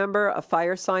family member, a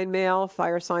fire sign male,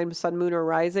 fire sign sun, moon, or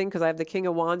rising, because I have the King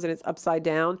of Wands and it's upside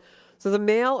down. So the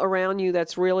male around you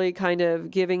that's really kind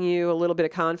of giving you a little bit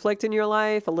of conflict in your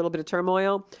life, a little bit of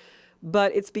turmoil,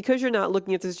 but it's because you're not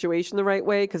looking at the situation the right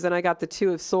way, because then I got the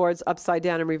Two of Swords upside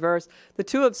down in reverse. The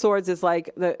Two of Swords is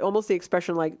like almost the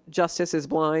expression like justice is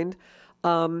blind.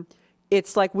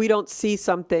 It's like we don't see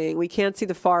something. We can't see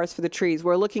the forest for the trees.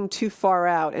 We're looking too far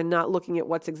out and not looking at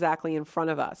what's exactly in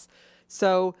front of us.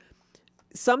 So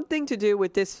something to do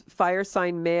with this fire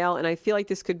sign male, and I feel like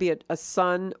this could be a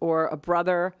son or a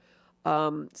brother,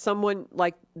 someone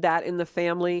like that in the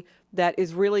family that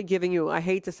is really giving you, I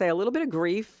hate to say, a little bit of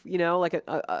grief,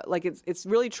 like it's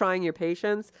really trying your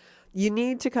patience. You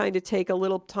need to kind of take a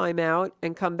little time out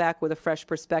and come back with a fresh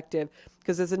perspective,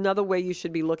 because there's another way you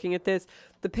should be looking at this.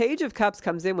 The Page of Cups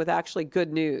comes in with actually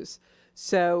good news.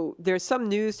 So there's some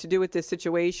news to do with this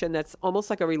situation that's almost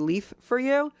like a relief for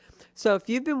you. So if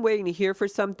you've been waiting to hear for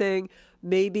something,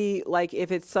 maybe like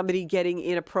if it's somebody getting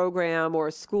in a program or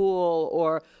a school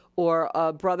or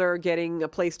a brother getting a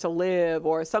place to live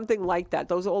or something like that.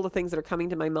 Those are all the things that are coming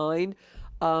to my mind.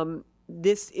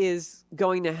 This is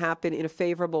going to happen in a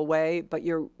favorable way, but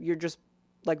you're just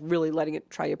like really letting it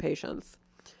try your patience.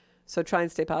 So try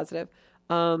and stay positive.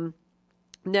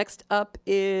 Next up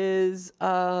is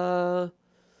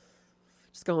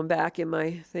just going back in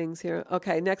my things here.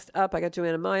 Okay, next up, I got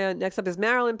Joanna Maya. Next up is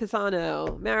Marilyn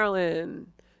Pisano. Marilyn,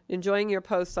 enjoying your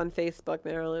posts on Facebook,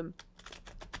 Marilyn.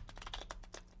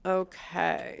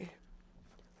 Okay,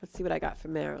 let's see what I got for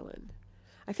Marilyn.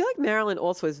 I feel like Marilyn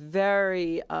also is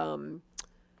very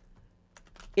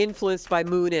influenced by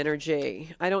moon energy.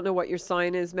 I don't know what your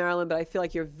sign is, Marilyn, but I feel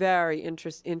like you're very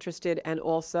interested and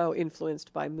also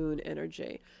influenced by moon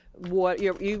energy.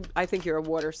 I think you're a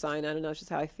water sign. I don't know, it's just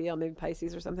how I feel. Maybe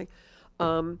Pisces or something.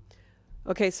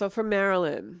 Okay, so for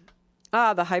Marilyn,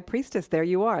 the High Priestess. There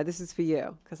you are. This is for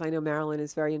you because I know Marilyn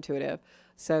is very intuitive.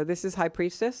 So this is High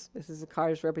Priestess. This is the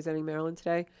card representing Marilyn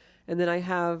today. And then I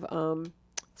have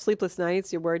sleepless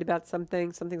nights. You're worried about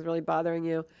something. Something's really bothering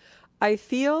you. I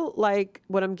feel like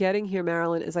what I'm getting here,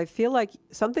 Marilyn, is I feel like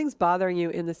something's bothering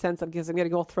you in the sense of, because I'm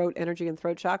getting all throat energy and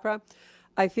throat chakra.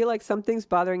 I feel like something's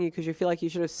bothering you because you feel like you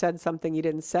should have said something you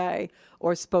didn't say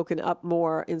or spoken up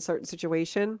more in certain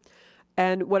situation.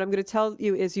 And what I'm going to tell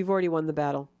you is you've already won the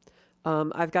battle.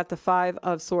 I've got the 5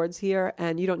 of Swords here,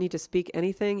 and you don't need to speak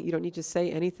anything. You don't need to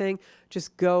say anything.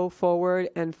 Just go forward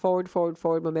and forward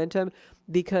momentum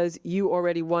because you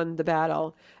already won the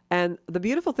battle. And the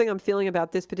beautiful thing I'm feeling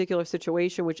about this particular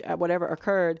situation, which whatever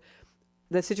occurred,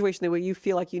 the situation where you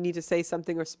feel like you need to say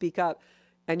something or speak up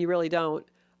and you really don't,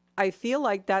 I feel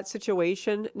like that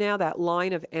situation now, that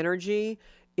line of energy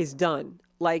is done.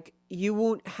 Like you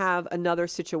won't have another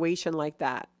situation like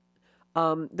that.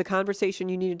 The conversation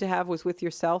you needed to have was with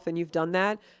yourself, and you've done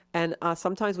that. And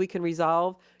sometimes we can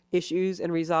resolve issues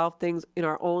and resolve things in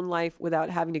our own life without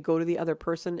having to go to the other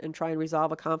person and try and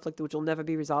resolve a conflict which will never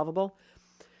be resolvable.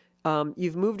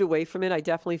 You've moved away from it. I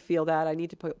definitely feel that. I need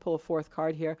to pull a 4th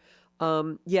card here.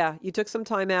 Yeah, you took some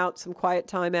time out, some quiet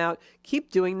time out. Keep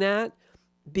doing that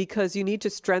because you need to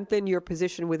strengthen your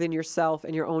position within yourself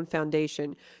and your own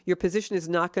foundation. Your position is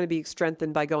not going to be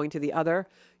strengthened by going to the other.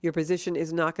 Your position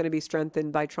is not going to be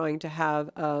strengthened by trying to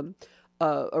have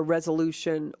a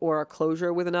resolution or a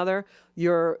closure with another.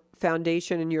 Your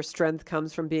foundation and your strength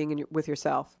comes from being with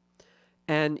yourself.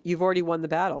 And you've already won the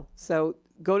battle. So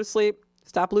go to sleep.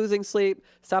 Stop losing sleep.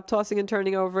 Stop tossing and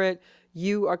turning over it.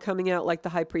 You are coming out like the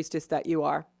High Priestess that you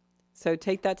are. So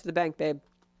take that to the bank, babe.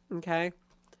 Okay?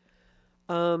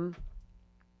 All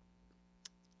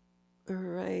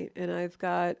right. And I've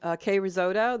got Kay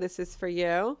Risotto. This is for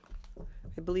you.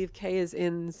 I believe Kay is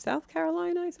in South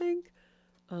Carolina, I think.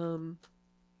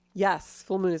 Yes,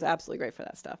 full moon is absolutely great for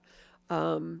that stuff.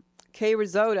 Kay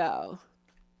Risotto.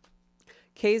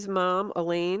 Kay's mom,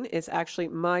 Elaine, is actually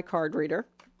my card reader.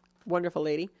 Wonderful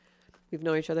lady. We've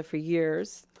known each other for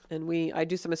years, and I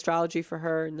do some astrology for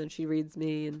her, and then she reads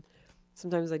me, and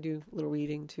sometimes I do a little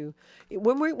reading too.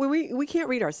 When we can't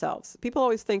read ourselves. People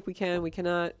always think we can, we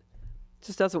cannot. It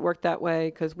just doesn't work that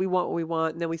way because we want what we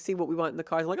want, and then we see what we want in the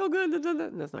cards, like, oh, good,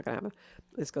 and that's not going to happen.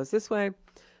 This goes this way.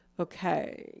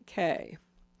 Okay, Kay.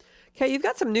 Okay, you've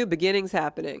got some new beginnings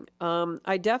happening.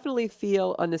 I definitely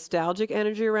feel a nostalgic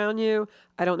energy around you.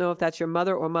 I don't know if that's your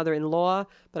mother or mother-in-law,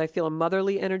 but I feel a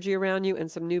motherly energy around you and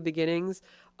some new beginnings.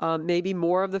 Maybe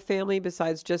more of the family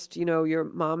besides just, your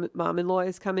mom-in-law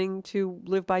is coming to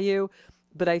live by you.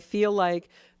 But I feel like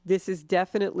this is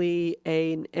definitely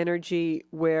an energy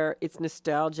where it's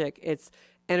nostalgic. It's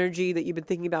energy that you've been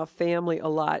thinking about family a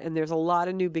lot, and there's a lot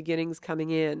of new beginnings coming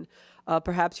in.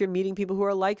 Perhaps you're meeting people who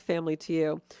are like family to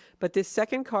you. But this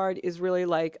second card is really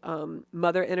like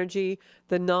mother energy.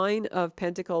 The 9 of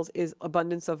Pentacles is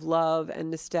abundance of love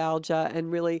and nostalgia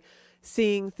and really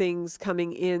seeing things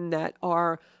coming in that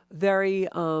are very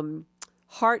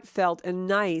heartfelt and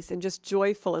nice and just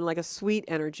joyful and like a sweet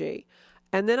energy.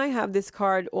 And then I have this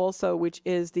card also, which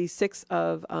is the 6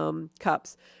 of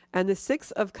Cups. And the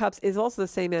 6 of Cups is also the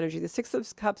same energy. The 6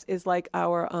 of Cups is like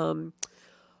our...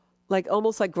 like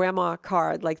almost like grandma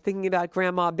card, like thinking about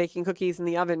grandma baking cookies in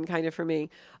the oven kind of for me.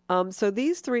 So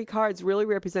these 3 cards really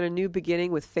represent a new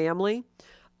beginning with family.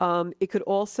 It could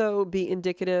also be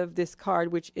indicative, this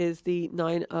card, which is the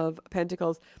 9 of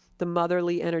Pentacles, the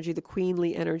motherly energy, the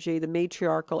queenly energy, the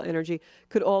matriarchal energy,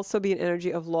 could also be an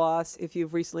energy of loss if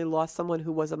you've recently lost someone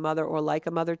who was a mother or like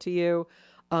a mother to you.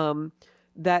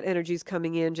 That energy is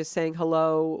coming in, just saying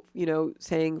hello,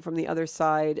 saying from the other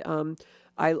side,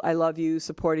 I love you,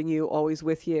 supporting you, always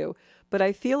with you. But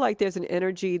I feel like there's an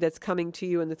energy that's coming to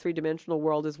you in the 3-dimensional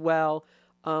world as well,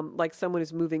 like someone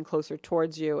is moving closer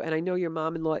towards you. And I know your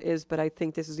mom-in-law is, but I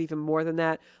think this is even more than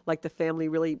that, like the family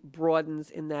really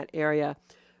broadens in that area.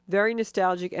 Very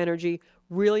nostalgic energy,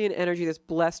 really an energy that's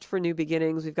blessed for new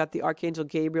beginnings. We've got the Archangel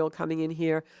Gabriel coming in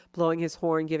here, blowing his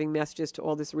horn, giving messages to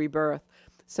all this rebirth.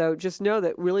 So just know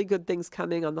that really good things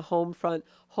coming on the home front,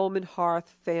 home and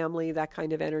hearth, family, that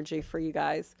kind of energy for you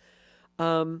guys.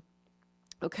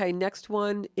 Okay, next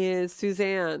one is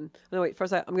Suzanne. No, wait,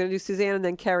 first I'm going to do Suzanne and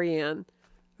then Carrie Ann.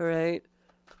 All right.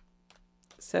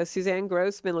 So Suzanne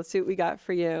Grossman, let's see what we got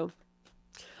for you.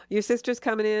 Your sister's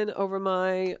coming in over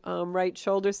my right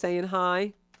shoulder saying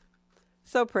hi.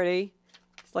 So pretty.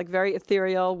 It's like very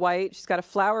ethereal, white. She's got a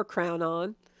flower crown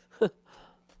on.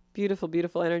 Beautiful,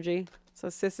 beautiful energy. So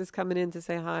sis is coming in to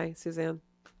say hi, Suzanne.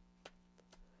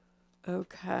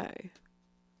 Okay.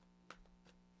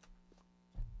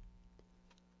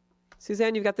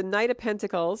 Suzanne, you've got the Knight of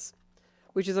Pentacles,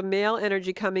 which is a male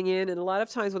energy coming in. And a lot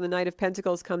of times when the Knight of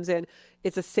Pentacles comes in,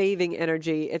 it's a saving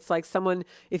energy. It's like someone,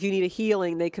 if you need a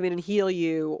healing, they come in and heal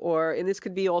you. And this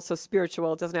could be also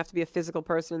spiritual. It doesn't have to be a physical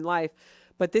person in life.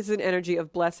 But this is an energy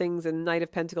of blessings, and Knight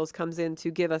of Pentacles comes in to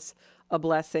give us a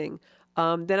blessing.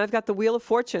 Then I've got the Wheel of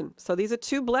Fortune. So these are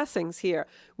two blessings here.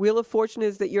 Wheel of Fortune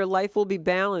is that your life will be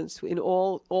balanced in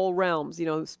all realms,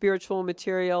 spiritual,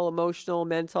 material, emotional,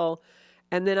 mental.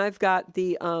 And then I've got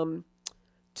the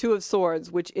Two of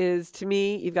Swords, which is, to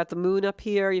me, you've got the moon up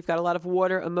here. You've got a lot of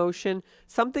water, emotion.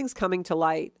 Something's coming to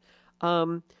light.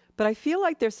 But I feel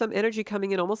like there's some energy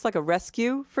coming in, almost like a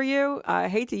rescue for you. I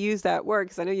hate to use that word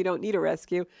because I know you don't need a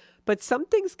rescue. But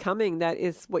something's coming that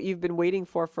is what you've been waiting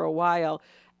for a while.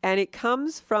 And it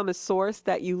comes from a source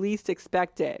that you least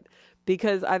expected.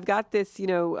 Because I've got this,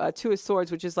 Two of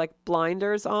Swords, which is like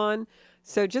blinders on.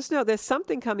 So just know there's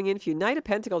something coming in for you. Knight of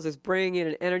Pentacles is bringing in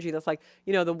an energy that's like,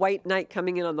 the white knight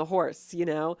coming in on the horse,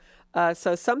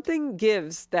 So something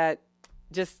gives that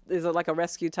just is like a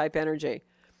rescue type energy.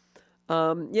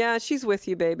 Yeah, she's with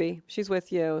you, baby. She's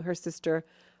with you, her sister.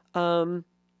 And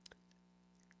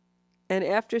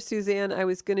after Suzanne, I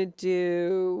was going to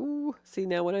do... See,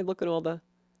 now when I look at all the...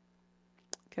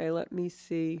 Okay, let me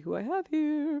see who I have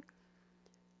here.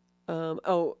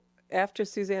 After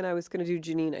Suzanne, I was going to do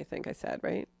Janine, I think I said,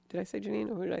 right? Did I say Janine,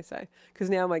 or who did I say? Because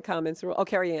now my comments are... Oh,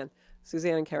 Carrie Ann.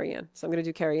 Suzanne and Carrie Ann. So I'm going to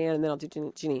do Carrie Ann, and then I'll do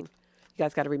Janine. You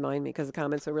guys got to remind me because the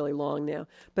comments are really long now.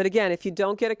 But again, if you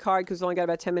don't get a card, because we've only got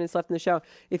about 10 minutes left in the show,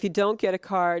 if you don't get a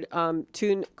card, go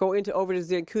over to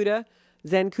Zencuda,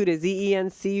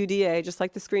 Zencuda, just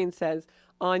like the screen says,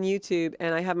 on YouTube,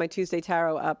 and I have my Tuesday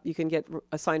Tarot up. You can get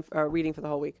a reading for the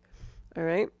whole week. All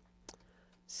right?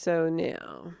 So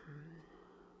now...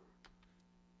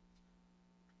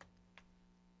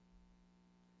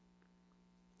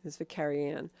 This is for Carrie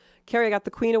Ann. Carrie, I got the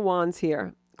Queen of Wands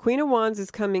here. Queen of Wands is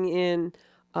coming in.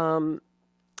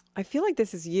 I feel like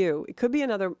this is you. It could be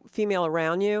another female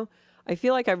around you. I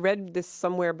feel like I read this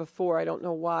somewhere before. I don't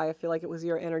know why. I feel like it was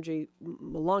your energy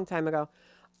a long time ago.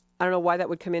 I don't know why that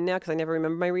would come in now because I never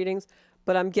remember my readings.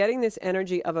 But I'm getting this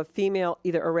energy of a female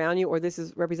either around you or this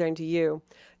is representing to you.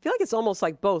 I feel like it's almost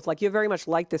like both. Like you're very much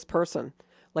like this person.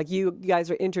 Like you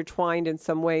guys are intertwined in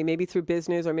some way, maybe through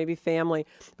business or maybe family.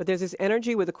 But there's this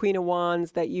energy with the Queen of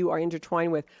Wands that you are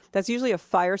intertwined with. That's usually a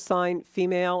fire sign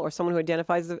female or someone who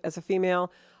identifies as a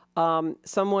female.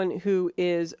 Someone who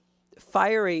is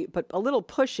fiery but a little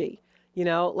pushy.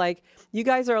 Like you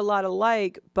guys are a lot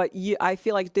alike, but I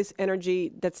feel like this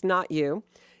energy that's not you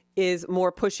is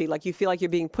more pushy. Like you feel like you're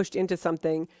being pushed into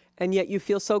something, and yet you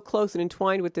feel so close and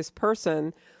entwined with this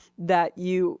person that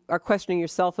you are questioning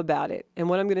yourself about it. And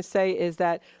what I'm going to say is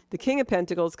that the King of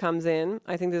Pentacles comes in.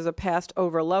 I think there's a passed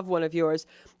over loved one of yours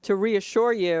to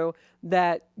reassure you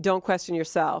that don't question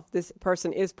yourself. This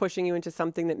person is pushing you into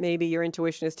something that maybe your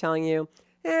intuition is telling you,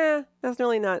 that's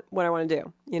really not what I want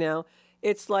to do.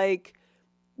 It's like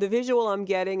the visual I'm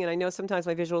getting, and I know sometimes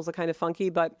my visuals are kind of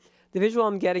funky, but the visual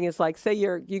I'm getting is like, say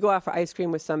you go out for ice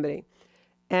cream with somebody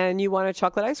and you want a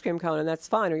chocolate ice cream cone, and that's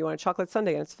fine, or you want a chocolate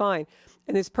sundae, and it's fine.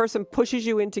 And this person pushes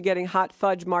you into getting hot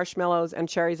fudge, marshmallows, and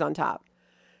cherries on top.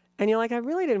 And you're like, I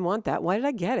really didn't want that. Why did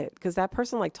I get it? Because that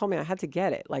person told me I had to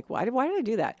get it. Like, why did I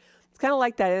do that? It's kind of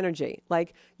like that energy.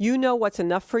 Like, you know what's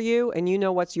enough for you, and you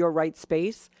know what's your right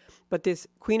space. But this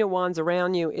Queen of Wands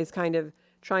around you is kind of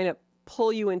trying to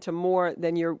pull you into more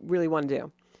than you really want to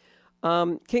do.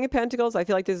 King of Pentacles, I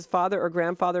feel like this is father or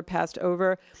grandfather passed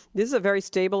over. This is a very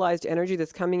stabilized energy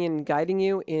that's coming in and guiding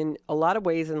you in a lot of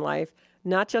ways in life,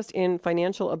 not just in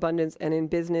financial abundance and in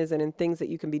business and in things that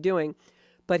you can be doing,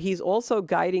 but he's also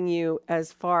guiding you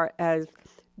as far as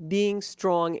being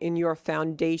strong in your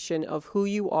foundation of who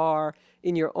you are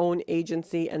in your own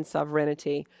agency and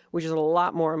sovereignty, which is a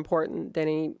lot more important than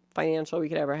any financial we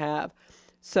could ever have.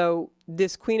 So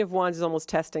this Queen of Wands is almost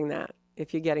testing that,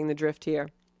 if you're getting the drift here.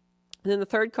 And then the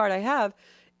third card I have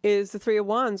is the Three of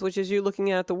Wands, which is you looking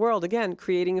at the world, again,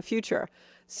 creating a future.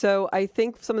 So I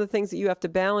think some of the things that you have to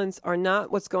balance are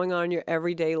not what's going on in your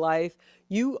everyday life.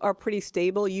 You are pretty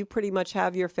stable. You pretty much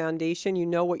have your foundation. You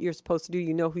know what you're supposed to do.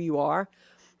 You know who you are,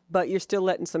 but you're still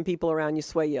letting some people around you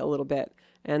sway you a little bit.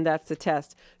 And that's the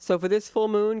test. So for this full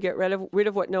moon, get rid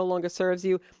of what no longer serves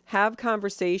you. Have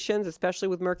conversations, especially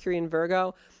with Mercury and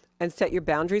Virgo, and set your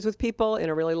boundaries with people in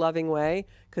a really loving way,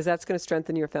 because that's going to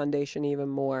strengthen your foundation even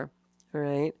more. All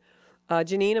right.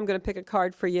 Janine, I'm going to pick a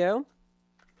card for you.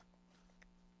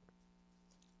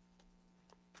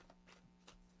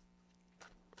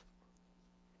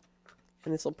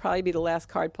 And this will probably be the last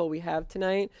card pull we have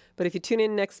tonight. But if you tune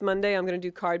in next Monday, I'm going to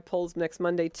do card pulls next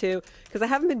Monday too, because I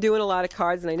haven't been doing a lot of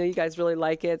cards, and I know you guys really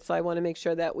like it. So I want to make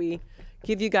sure that we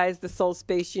give you guys the soul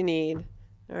space you need.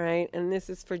 All right. And this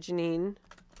is for Janine.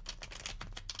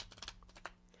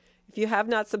 If you have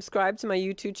not subscribed to my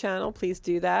YouTube channel, please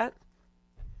do that.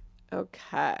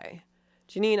 Okay.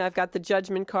 Janine, I've got the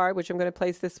Judgment card, which I'm going to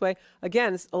place this way.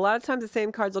 Again, a lot of times the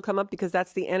same cards will come up because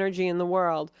that's the energy in the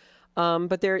world.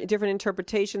 But there are different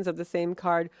interpretations of the same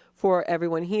card for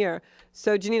everyone here.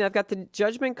 So, Janine, I've got the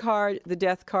Judgment card, the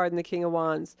Death card, and the King of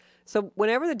Wands. So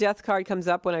whenever the Death card comes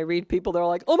up, when I read people, they're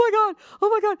like, oh my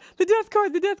God, the Death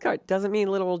card, the Death card. Doesn't mean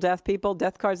literal death, people.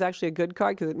 Death card is actually a good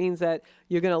card because it means that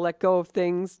you're going to let go of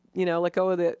things, let go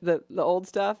of the old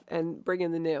stuff and bring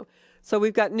in the new. So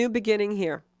we've got new beginning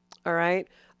here. All right.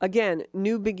 Again,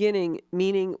 new beginning,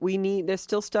 meaning there's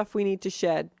still stuff we need to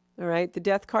shed. All right. The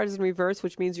Death card is in reverse,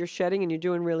 which means you're shedding and you're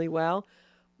doing really well.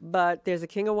 But there's a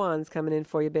King of Wands coming in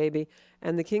for you, baby.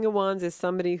 And the King of Wands is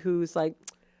somebody who's like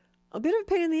a bit of a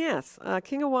pain in the ass.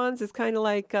 King of Wands is kind of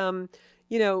like,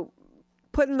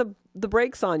 putting the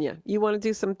brakes on you. You want to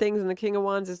do some things, and the King of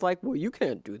Wands is like, well, you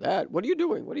can't do that. What are you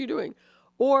doing? What are you doing?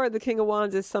 Or the King of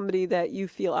Wands is somebody that you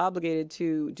feel obligated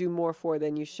to do more for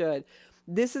than you should.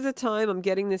 This is a time, I'm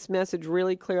getting this message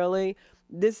really clearly.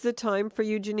 This is a time for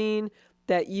you, Janine,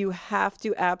 that you have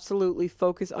to absolutely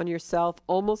focus on yourself,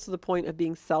 almost to the point of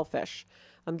being selfish.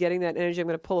 I'm getting that energy. I'm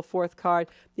going to pull a fourth card.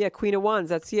 Yeah, Queen of Wands,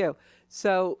 that's you.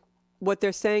 So what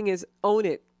they're saying is own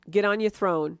it. Get on your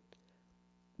throne.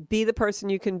 Be the person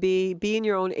you can be. Be in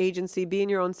your own agency. Be in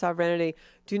your own sovereignty.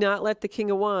 Do not let the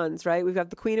King of Wands, right? We've got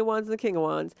the Queen of Wands and the King of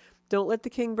Wands. Don't let the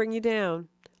king bring you down.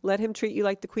 Let him treat you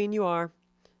like the queen you are.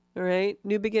 All right?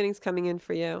 New beginnings coming in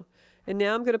for you. And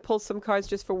now I'm going to pull some cards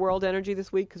just for world energy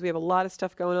this week because we have a lot of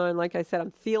stuff going on. Like I said,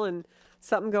 I'm feeling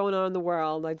something going on in the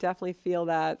world. I definitely feel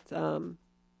that.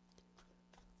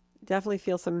 Definitely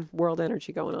feel some world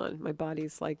energy going on. My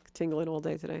body's like tingling all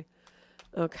day today.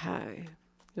 Okay.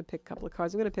 I'm going to pick a couple of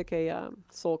cards. I'm going to pick a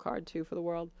soul card too for the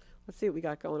world. Let's see what we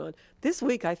got going on. This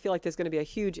week, I feel like there's going to be a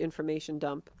huge information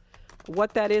dump.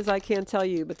 What that is, I can't tell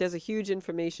you, but there's a huge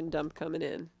information dump coming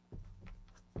in.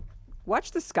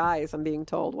 Watch the skies, I'm being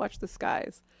told. Watch the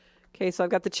skies. Okay, so I've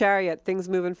got the Chariot, things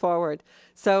moving forward.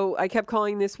 So I kept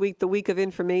calling this week the week of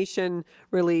information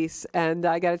release, and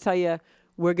I got to tell you,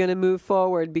 we're going to move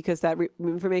forward because that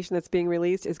information that's being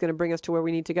released is going to bring us to where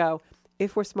we need to go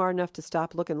if we're smart enough to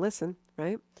stop, look, and listen,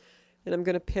 right? And I'm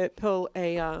going to pull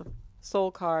a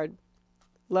soul card.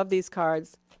 Love these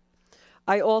cards.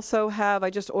 I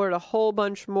just ordered a whole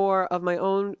bunch more of my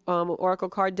own Oracle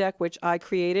card deck, which I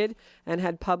created and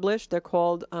had published. They're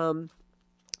called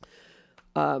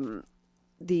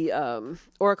the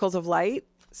Oracles of Light.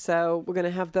 So we're going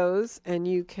to have those, and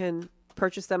you can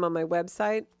purchase them on my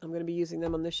website. I'm going to be using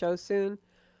them on the show soon.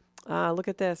 Look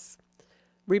at this.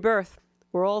 Rebirth.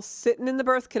 We're all sitting in the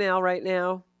birth canal right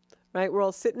now, right? We're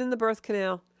all sitting in the birth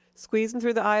canal, squeezing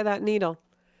through the eye of that needle.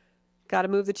 Got to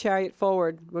move the Chariot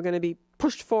forward. We're going to be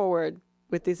pushed forward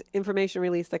with this information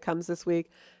release that comes this week.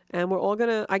 And we're all going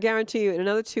to, I guarantee you, in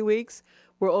another 2 weeks,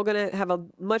 we're all going to have a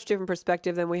much different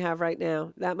perspective than we have right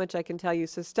now. That much I can tell you.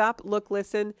 So stop, look,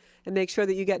 listen, and make sure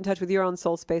that you get in touch with your own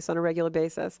soul space on a regular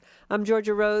basis. I'm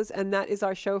Georgia Rose, and that is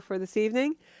our show for this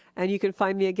evening. And you can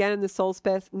find me again in the soul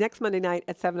space next Monday night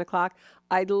at 7 o'clock.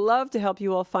 I'd love to help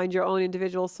you all find your own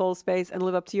individual soul space and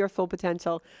live up to your full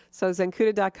potential. So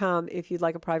Zencuda.com if you'd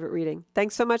like a private reading.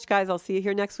 Thanks so much, guys. I'll see you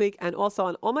here next week, and also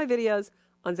on all my videos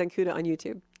on Zencuda on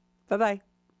YouTube. Bye-bye.